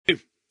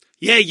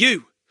Yeah,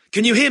 you.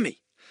 Can you hear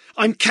me?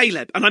 I'm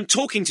Caleb, and I'm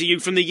talking to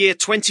you from the year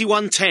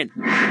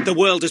 2110. The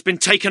world has been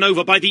taken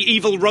over by the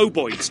evil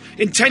roboids,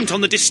 intent on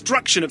the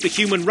destruction of the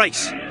human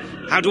race.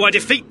 How do I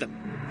defeat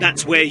them?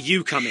 That's where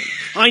you come in.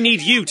 I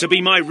need you to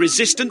be my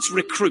resistance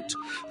recruit.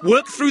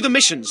 Work through the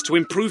missions to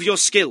improve your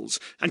skills,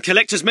 and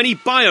collect as many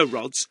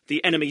biorods,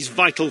 the enemy's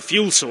vital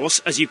fuel source,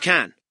 as you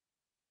can.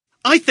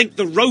 I think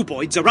the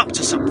roboids are up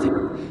to something.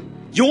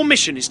 Your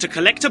mission is to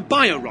collect a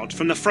biorod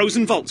from the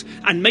frozen vault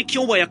and make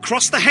your way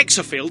across the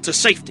Hexafield to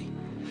safety.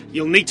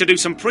 You'll need to do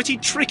some pretty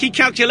tricky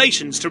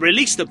calculations to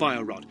release the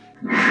biorod.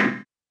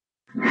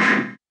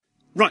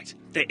 Right,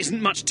 there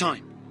isn't much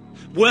time.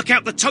 Work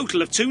out the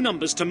total of 2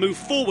 numbers to move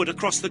forward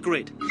across the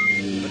grid.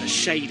 But a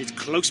shade is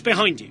close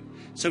behind you,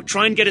 so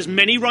try and get as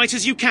many right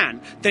as you can,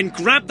 then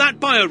grab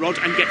that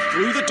biorod and get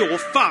through the door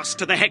fast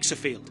to the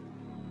Hexafield.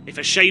 If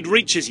a shade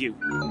reaches you,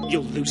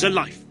 you'll lose a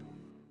life.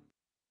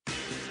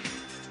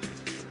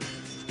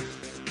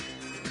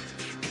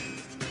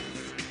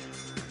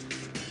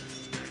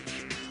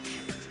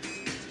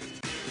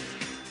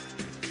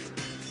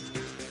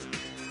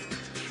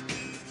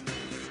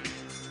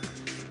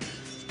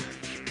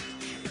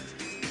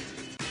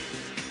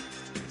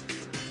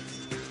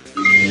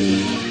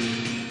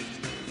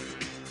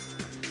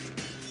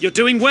 You're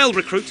doing well,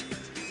 recruit.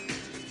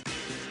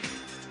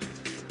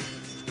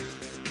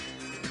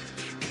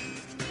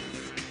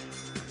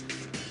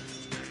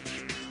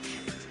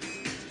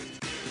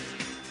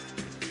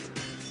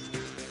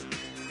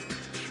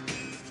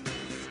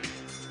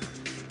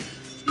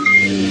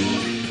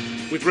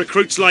 With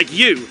recruits like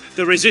you,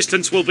 the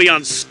resistance will be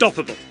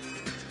unstoppable.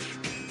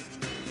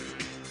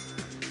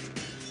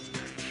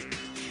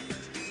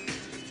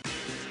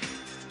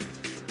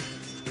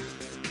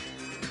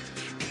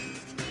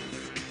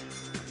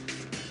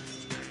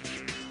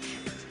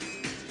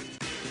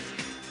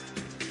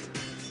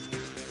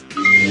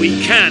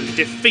 We can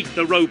defeat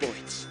the roboids.